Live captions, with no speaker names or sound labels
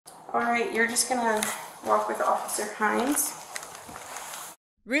All right, you're just gonna walk with Officer Hines.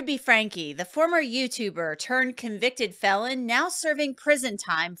 Ruby Franke, the former YouTuber turned convicted felon, now serving prison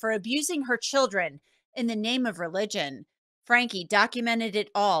time for abusing her children in the name of religion. Franke documented it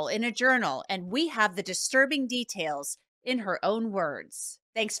all in a journal, and we have the disturbing details in her own words.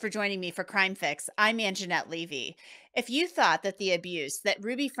 Thanks for joining me for Crime Fix. I'm Angenette Levy. If you thought that the abuse that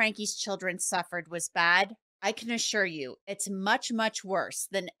Ruby Franke's children suffered was bad, I can assure you it's much, much worse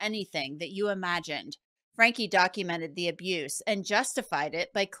than anything that you imagined. Franke documented the abuse and justified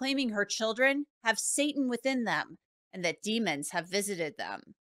it by claiming her children have Satan within them and that demons have visited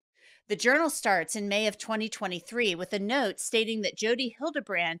them. The journal starts in May of 2023 with a note stating that Jodi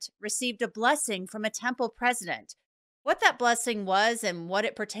Hildebrandt received a blessing from a temple president. What that blessing was and what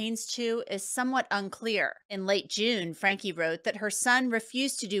it pertains to is somewhat unclear. In late June, Franke wrote that her son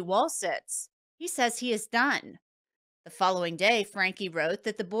refused to do wall sits. He says he is done. The following day, Franke wrote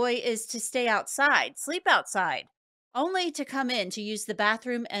that the boy is to stay outside, sleep outside, only to come in to use the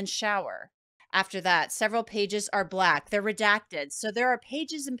bathroom and shower. After that, several pages are black. They're redacted, so there are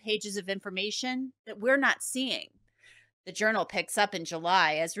pages and pages of information that we're not seeing. The journal picks up in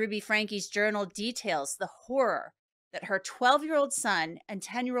July as Ruby Franke's journal details the horror that her 12-year-old son and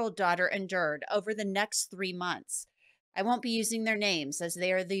 10-year-old daughter endured over the next 3 months. I won't be using their names as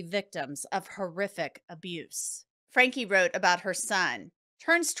they are the victims of horrific abuse. Franke wrote about her son.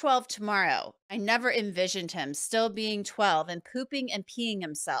 Turns 12 tomorrow. I never envisioned him still being 12 and pooping and peeing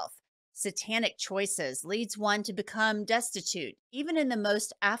himself. Satanic choices leads one to become destitute, even in the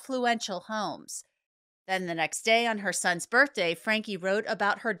most affluential homes. Then the next day, on her son's birthday, Franke wrote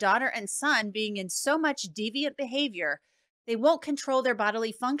about her daughter and son being in so much deviant behavior, they won't control their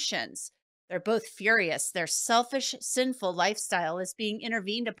bodily functions. They're both furious. Their selfish, sinful lifestyle is being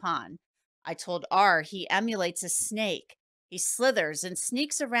intervened upon. I told R he emulates a snake. He slithers and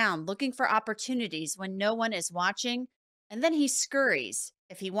sneaks around looking for opportunities when no one is watching, and then he scurries.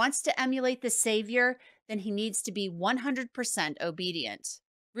 If he wants to emulate the Savior, then he needs to be 100% obedient.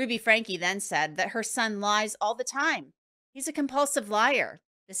 Ruby Franke then said that her son lies all the time. He's a compulsive liar.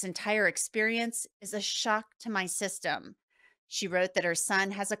 This entire experience is a shock to my system. She wrote that her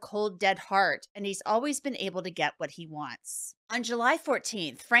son has a cold, dead heart, and he's always been able to get what he wants. On July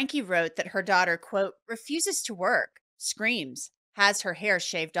 14th, Franke wrote that her daughter, quote, refuses to work, screams, has her hair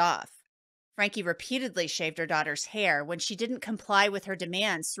shaved off. Franke repeatedly shaved her daughter's hair when she didn't comply with her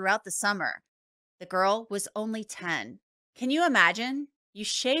demands throughout the summer. The girl was only 10. Can you imagine? You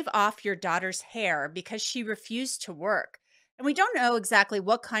shave off your daughter's hair because she refused to work. And we don't know exactly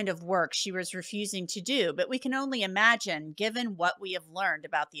what kind of work she was refusing to do, but we can only imagine given what we have learned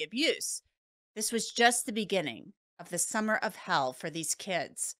about the abuse. This was just the beginning of the summer of hell for these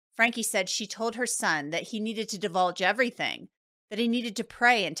kids. Franke said she told her son that he needed to divulge everything, that he needed to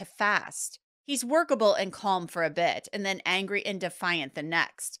pray and to fast. He's workable and calm for a bit, and then angry and defiant the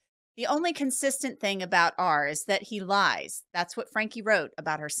next. The only consistent thing about R is that he lies. That's what Franke wrote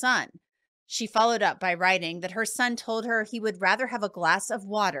about her son. She followed up by writing that her son told her he would rather have a glass of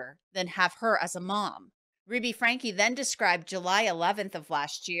water than have her as a mom. Ruby Franke then described July 11th of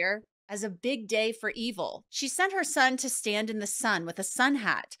last year as a big day for evil. She sent her son to stand in the sun with a sun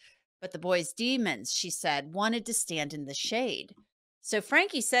hat, but the boy's demons, she said, wanted to stand in the shade. So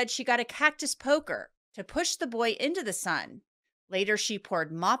Franke said she got a cactus poker to push the boy into the sun. Later, she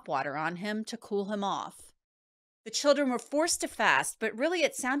poured mop water on him to cool him off. The children were forced to fast, but really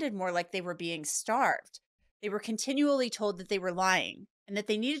it sounded more like they were being starved. They were continually told that they were lying and that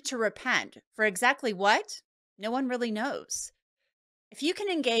they needed to repent. For exactly what? No one really knows. If you can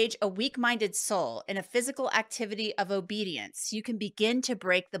engage a weak-minded soul in a physical activity of obedience, you can begin to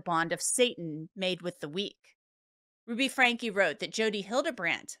break the bond of Satan made with the weak. Ruby Franke wrote that Jodi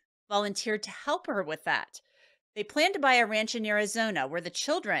Hildebrandt volunteered to help her with that. They planned to buy a ranch in Arizona where the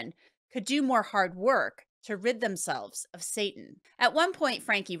children could do more hard work to rid themselves of Satan. At one point,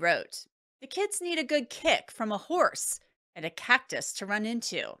 Franke wrote, the kids need a good kick from a horse and a cactus to run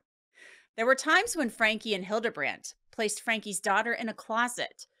into. There were times when Franke and Hildebrandt placed Franke's daughter in a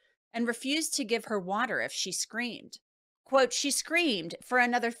closet and refused to give her water if she screamed. Quote, she screamed for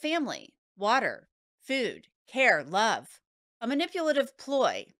another family, water, food, care, love. A manipulative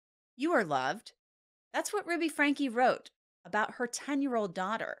ploy. You are loved. That's what Ruby Franke wrote about her 10-year-old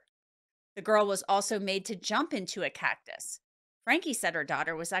daughter. The girl was also made to jump into a cactus. Franke said her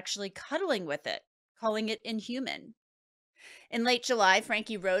daughter was actually cuddling with it, calling it inhuman. In late July,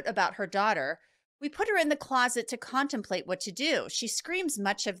 Franke wrote about her daughter. We put her in the closet to contemplate what to do. She screams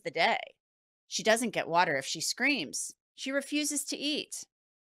much of the day. She doesn't get water if she screams. She refuses to eat.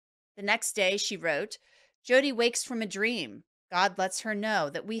 The next day, she wrote, Jodi wakes from a dream, God lets her know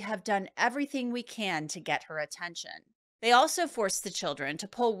that we have done everything we can to get her attention. They also forced the children to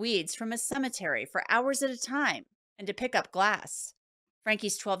pull weeds from a cemetery for hours at a time and to pick up glass.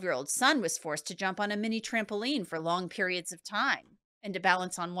 Frankie's 12-year-old son was forced to jump on a mini trampoline for long periods of time and to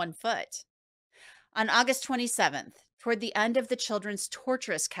balance on one foot. On August 27th, toward the end of the children's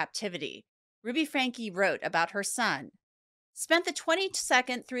torturous captivity, Ruby Franke wrote about her son. Spent the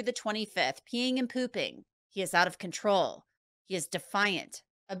 22nd through the 25th peeing and pooping. He is out of control. He is defiant,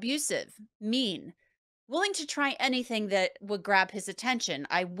 abusive, mean, willing to try anything that would grab his attention.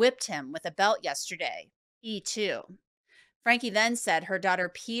 I whipped him with a belt yesterday. E2. Frankie then said her daughter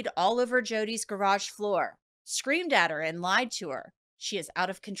peed all over Jodi's garage floor, screamed at her, and lied to her. She is out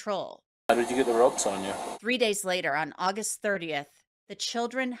of control. How did you get the ropes on you? 3 days later, on August 30th, the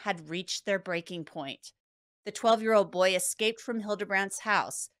children had reached their breaking point. The 12-year-old boy escaped from Hildebrandt's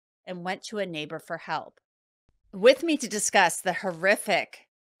house and went to a neighbor for help. With me to discuss the horrific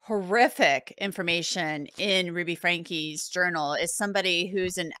information in Ruby Franke's journal is somebody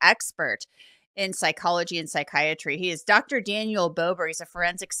who's an expert in psychology and psychiatry. He is Dr. Daniel Bober. He's a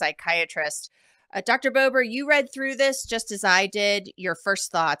forensic psychiatrist. Dr. Bober, you read through this just as I did. Your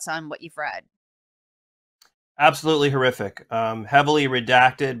first thoughts on what you've read? Absolutely horrific. Heavily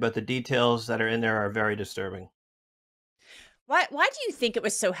redacted, but the details that are in there are very disturbing. Why do you think it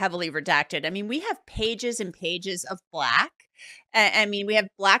was so heavily redacted? I mean, we have pages and pages of black. I mean, we have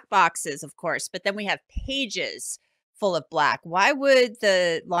black boxes, of course, but then we have pages full of black. Why would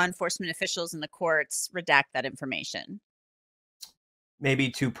the law enforcement officials in the courts redact that information?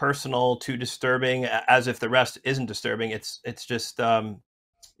 Maybe too personal, too disturbing, as if the rest isn't disturbing. It's just,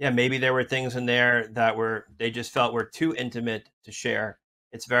 yeah, maybe there were things in there that they just felt were too intimate to share.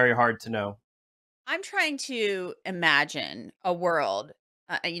 It's very hard to know. I'm trying to imagine a world,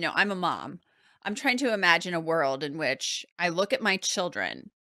 I'm a mom. I'm trying to imagine a world in which I look at my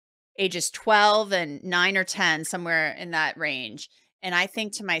children, ages 12 and 9 or 10, somewhere in that range, and I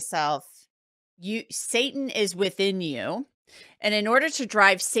think to myself, Satan is within you, and in order to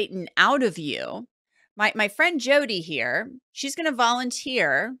drive Satan out of you, my friend Jodi here, she's going to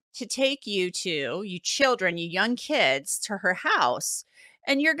volunteer to take you children, you young kids, to her house,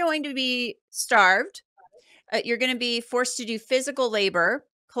 and you're going to be starved. You're going to be forced to do physical labor,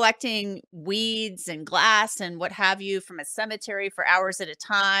 collecting weeds and glass and what have you from a cemetery for hours at a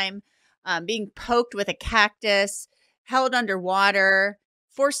time, being poked with a cactus, held underwater,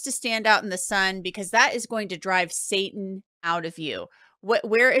 forced to stand out in the sun, because that is going to drive Satan out of you.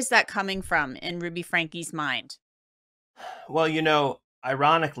 Where is that coming from in Ruby Franke's mind? Well,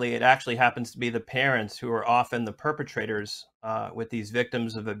 ironically, it actually happens to be the parents who are often the perpetrators with these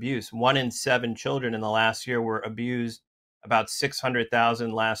victims of abuse. 1 in 7 children in the last year were abused, about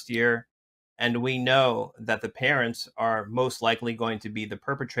 600,000 last year. And we know that the parents are most likely going to be the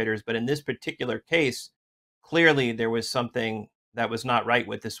perpetrators. But in this particular case, clearly there was something that was not right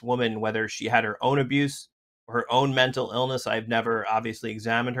with this woman, whether she had her own abuse or her own mental illness. I've never obviously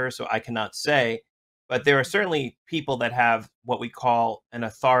examined her, so I cannot say. But there are certainly people that have what we call an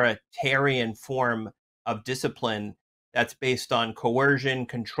authoritarian form of discipline that's based on coercion,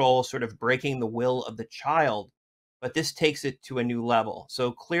 control, sort of breaking the will of the child. But this takes it to a new level.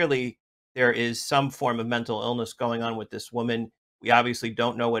 So clearly there is some form of mental illness going on with this woman. We obviously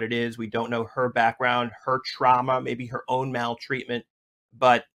don't know what it is. We don't know her background, her trauma, maybe her own maltreatment.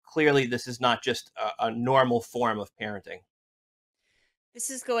 But clearly this is not just a normal form of parenting. This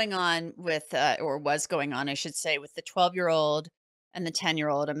is going on with, or was going on, I should say, with the 12-year-old and the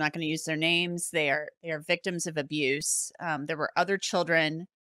 10-year-old. I'm not going to use their names. They are victims of abuse. There were other children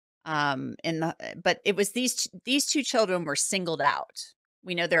but it was these two children were singled out.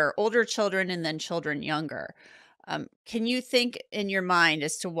 We know there are older children and then children younger. Can you think in your mind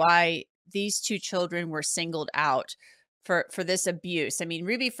as to why these two children were singled out for this abuse? I mean,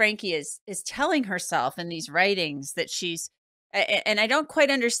 Ruby Franke is telling herself in these writings that and I don't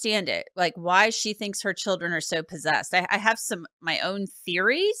quite understand it, like why she thinks her children are so possessed. I have my own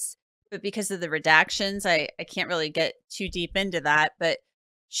theories, but because of the redactions, I can't really get too deep into that. But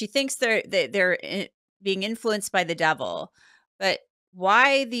she thinks they're being influenced by the devil. But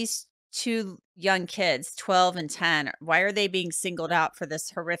why these two young kids, 12 and 10, why are they being singled out for this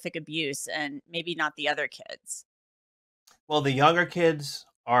horrific abuse and maybe not the other kids? Well, the younger kids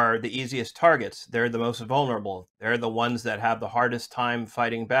are the easiest targets. They're the most vulnerable. They're the ones that have the hardest time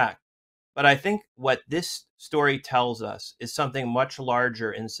fighting back. But I think what this story tells us is something much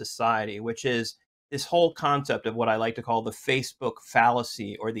larger in society, which is this whole concept of what I like to call the Facebook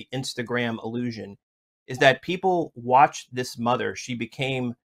fallacy or the Instagram illusion, is that people watched this mother. She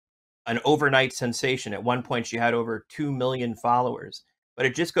became an overnight sensation. At one point, she had over 2 million followers. But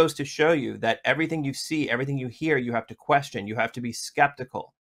it just goes to show you that everything you see, everything you hear, you have to question. You have to be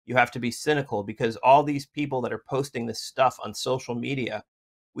skeptical. You have to be cynical, because all these people that are posting this stuff on social media,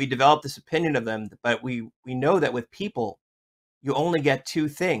 we develop this opinion of them, but we know that with people, you only get two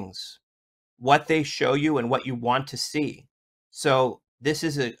things: what they show you and what you want to see. So this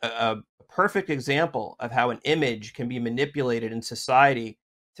is a perfect example of how an image can be manipulated in society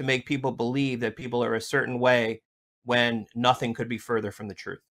to make people believe that people are a certain way when nothing could be further from the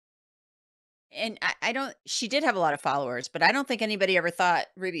truth. And I don't, she did have a lot of followers, but I don't think anybody ever thought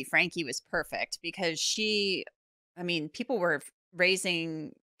Ruby Franke was perfect because I mean, people were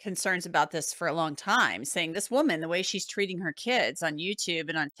raising concerns about this for a long time, saying this woman, the way she's treating her kids on YouTube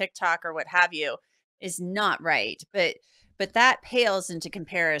and on TikTok or what have you, is not right. But that pales into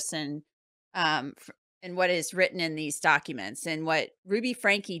comparison, in what is written in these documents and what Ruby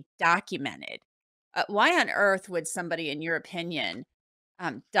Franke documented. Why on earth would somebody, in your opinion,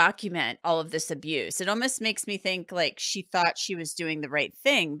 document all of this abuse? It almost makes me think like she thought she was doing the right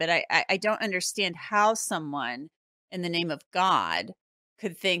thing, but I don't understand how someone in the name of God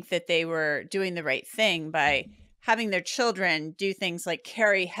could think that they were doing the right thing by having their children do things like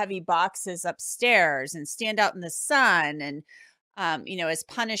carry heavy boxes upstairs and stand out in the sun and as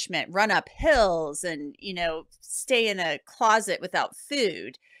punishment, run up hills and, stay in a closet without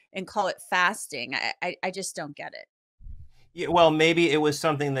food and call it fasting. I just don't get it. Yeah, well, maybe it was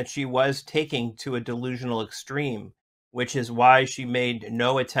something that she was taking to a delusional extreme, which is why she made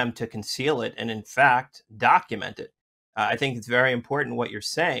no attempt to conceal it and, in fact, document it. I think it's very important what you're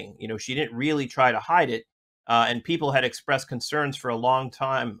saying. She didn't really try to hide it, and people had expressed concerns for a long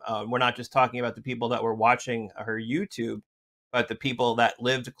time. We're not just talking about the people that were watching her YouTube, but the people that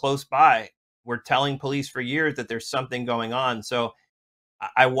lived close by were telling police for years that there's something going on. So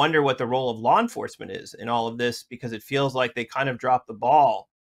I wonder what the role of law enforcement is in all of this, because it feels like they kind of dropped the ball.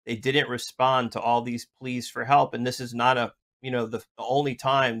 They didn't respond to all these pleas for help. And this is not the only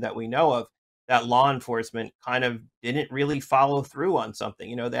time that we know of that law enforcement kind of didn't really follow through on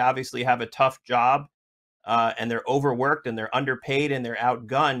something. They obviously have a tough job, and they're overworked and they're underpaid and they're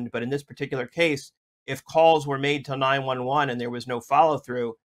outgunned. But in this particular case, if calls were made to 911 and there was no follow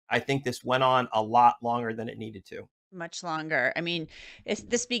through, I think this went on a lot longer than it needed to. Much longer. I mean,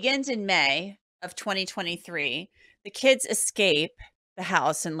 this begins in May of 2023. The kids escape the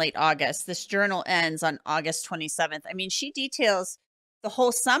house in late August. This journal ends on August 27th. I mean, she details the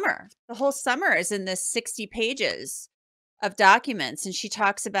whole summer. The whole summer is in this 60 pages of documents. And she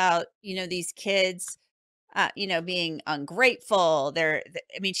talks about, these kids, being ungrateful. I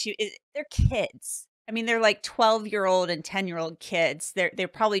mean, they're kids. I mean, they're like 12-year-old and 10-year-old kids. They're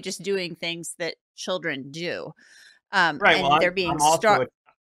probably just doing things that children do. Right. Well, And they're being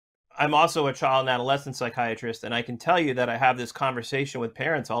I'm also a child and adolescent psychiatrist, and I can tell you that I have this conversation with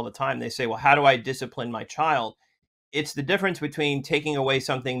parents all the time. They say, "Well, how do I discipline my child?" It's the difference between taking away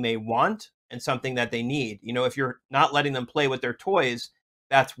something they want and something that they need. If you're not letting them play with their toys,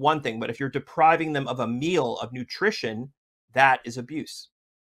 that's one thing. But if you're depriving them of a meal, of nutrition, that is abuse.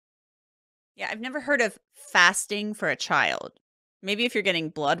 Yeah, I've never heard of fasting for a child. Maybe if you're getting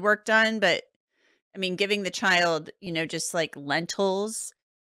blood work done, but I mean, giving the child, just like lentils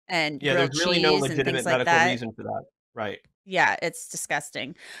and Yeah, there's grilled really no cheese and things legitimate like medical that. reason for that. Right. Yeah, it's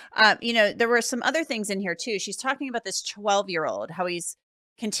disgusting. There were some other things in here too. She's talking about this 12-year-old, how he's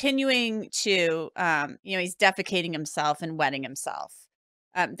continuing to, he's defecating himself and wetting himself.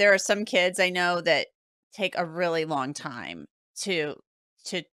 There are some kids I know that take a really long time to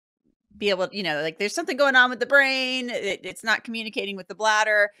to be able, like there's something going on with the brain. It's not communicating with the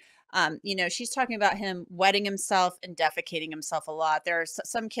bladder. She's talking about him wetting himself and defecating himself a lot. There are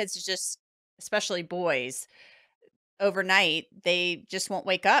some kids that just, especially boys, overnight, they just won't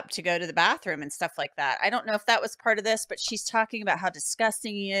wake up to go to the bathroom and stuff like that. I don't know if that was part of this, but she's talking about how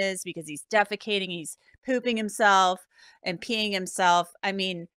disgusting he is because he's defecating, he's pooping himself and peeing himself. I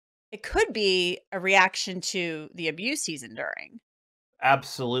mean, it could be a reaction to the abuse he's enduring.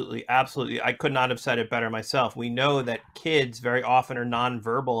 Absolutely, absolutely. I could not have said it better myself. We know that kids very often are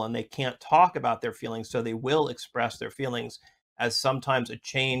nonverbal and they can't talk about their feelings, so they will express their feelings as sometimes a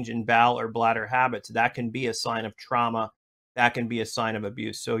change in bowel or bladder habits. That can be a sign of trauma. That can be a sign of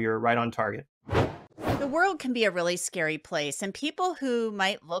abuse. So you're right on target. The world can be a really scary place, and people who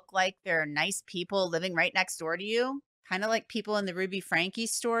might look like they're nice people living right next door to you, kind of like people in the Ruby Franke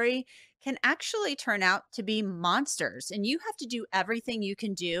story, can actually turn out to be monsters. And you have to do everything you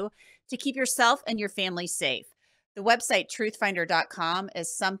can do to keep yourself and your family safe. The website truthfinder.com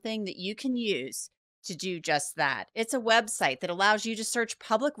is something that you can use to do just that. It's a website that allows you to search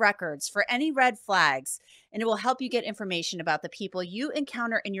public records for any red flags, and it will help you get information about the people you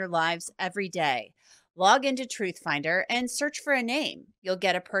encounter in your lives every day. Log into Truthfinder and search for a name. You'll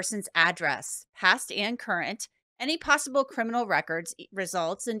get a person's address, past and current, any possible criminal records,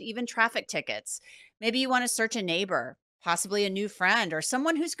 results, and even traffic tickets. Maybe you want to search a neighbor, possibly a new friend, or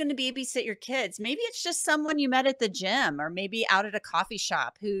someone who's going to babysit your kids. Maybe it's just someone you met at the gym or maybe out at a coffee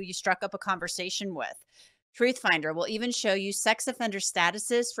shop who you struck up a conversation with. Truthfinder will even show you sex offender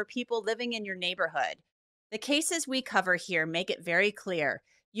statuses for people living in your neighborhood. The cases we cover here make it very clear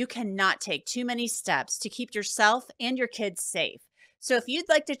you cannot take too many steps to keep yourself and your kids safe. So if you'd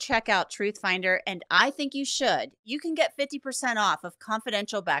like to check out Truthfinder, and I think you should, you can get 50% off of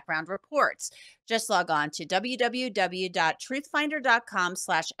confidential background reports. Just log on to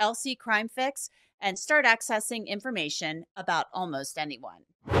www.truthfinder.com/LCCrimeFix and start accessing information about almost anyone.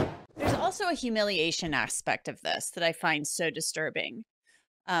 There's also a humiliation aspect of this that I find so disturbing.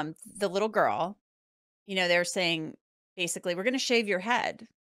 The little girl, they're saying, basically, we're going to shave your head.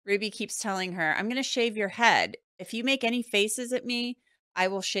 Ruby keeps telling her, I'm going to shave your head. If you make any faces at me, I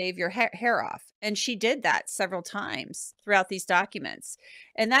will shave your hair off. And she did that several times throughout these documents.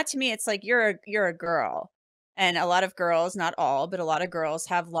 And that, to me, it's like, you're a girl. And a lot of girls, not all, but a lot of girls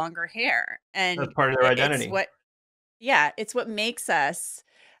have longer hair. And That's part of their identity. it's what makes us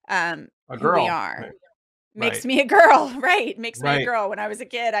A who we girl. are. Makes Right. me a girl, right? Makes me Right. a girl. When I was a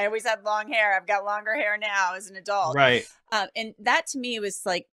kid, I always had long hair. I've got longer hair now as an adult. Right. And that, to me, was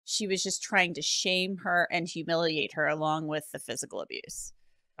like she was just trying to shame her and humiliate her along with the physical abuse.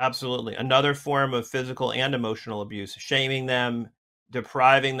 Absolutely. Another form of physical and emotional abuse, shaming them,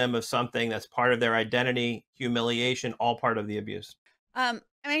 depriving them of something that's part of their identity, humiliation, all part of the abuse. And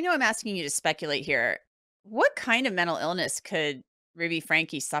I know I'm asking you to speculate here. What kind of mental illness could Ruby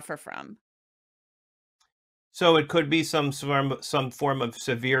Franke suffer from? So it could be some form of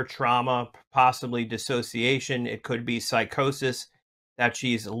severe trauma, possibly dissociation. It could be psychosis, that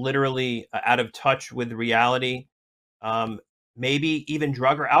she's literally out of touch with reality. Maybe even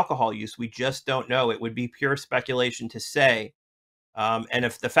drug or alcohol use. We just don't know. It would be pure speculation to say. And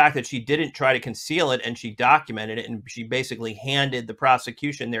if the fact that she didn't try to conceal it and she documented it and she basically handed the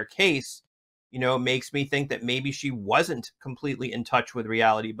prosecution their case, makes me think that maybe she wasn't completely in touch with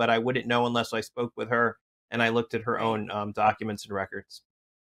reality, but I wouldn't know unless I spoke with her and I looked at her own documents and records.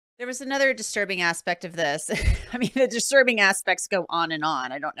 There was another disturbing aspect of this. I mean, the disturbing aspects go on and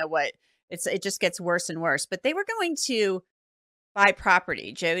on. I don't know what it just gets worse and worse, but they were going to buy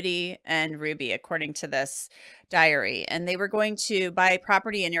property, Jodi and Ruby, according to this diary. And they were going to buy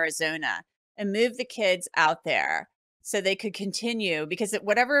property in Arizona and move the kids out there so they could continue, because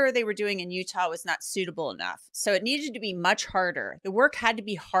whatever they were doing in Utah was not suitable enough. So it needed to be much harder. The work had to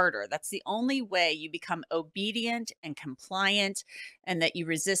be harder. That's the only way you become obedient and compliant and that you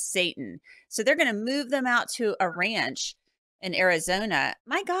resist Satan. So they're going to move them out to a ranch in Arizona.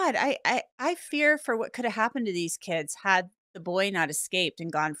 My God, I fear for what could have happened to these kids had the boy not escaped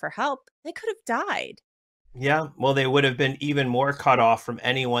and gone for help. They could have died. Yeah, well, they would have been even more cut off from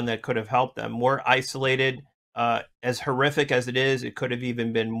anyone that could have helped them, more isolated. As horrific as it is, it could have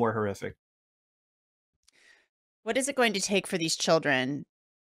even been more horrific. What is it going to take for these children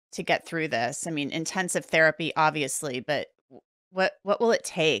to get through this? I mean, intensive therapy, obviously, but what will it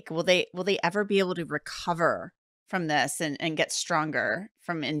take? Will they ever be able to recover from this and get stronger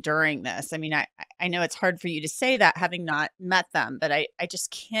from enduring this? I mean, I know it's hard for you to say that having not met them, but I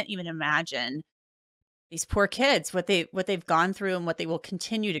just can't even imagine these poor kids, what they've gone through and what they will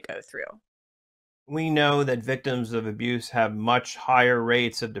continue to go through. We know that victims of abuse have much higher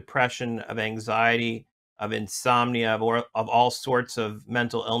rates of depression, of anxiety, of insomnia, of all sorts of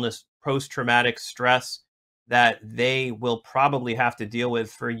mental illness, post-traumatic stress that they will probably have to deal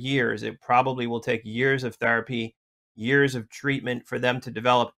with for years. It probably will take years of therapy, years of treatment for them to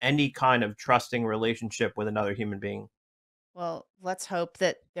develop any kind of trusting relationship with another human being. Well, let's hope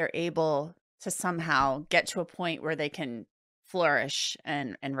that they're able to somehow get to a point where they can flourish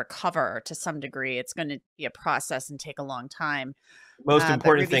and recover to some degree. It's going to be a process and take a long time. Most But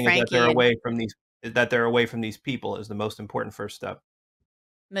important Ruby thing is that Franke, they're and away from these people is the most important first step.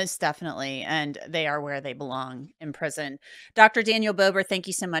 most definitely, and they are where they belong, in prison. Dr. Daniel Bober, thank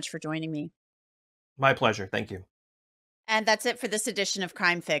you so much for joining me. My pleasure. Thank you. And that's it for this edition of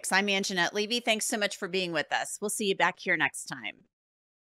Crime Fix. I'm Angenette Levy. Thanks so much for being with us. We'll see you back here next time.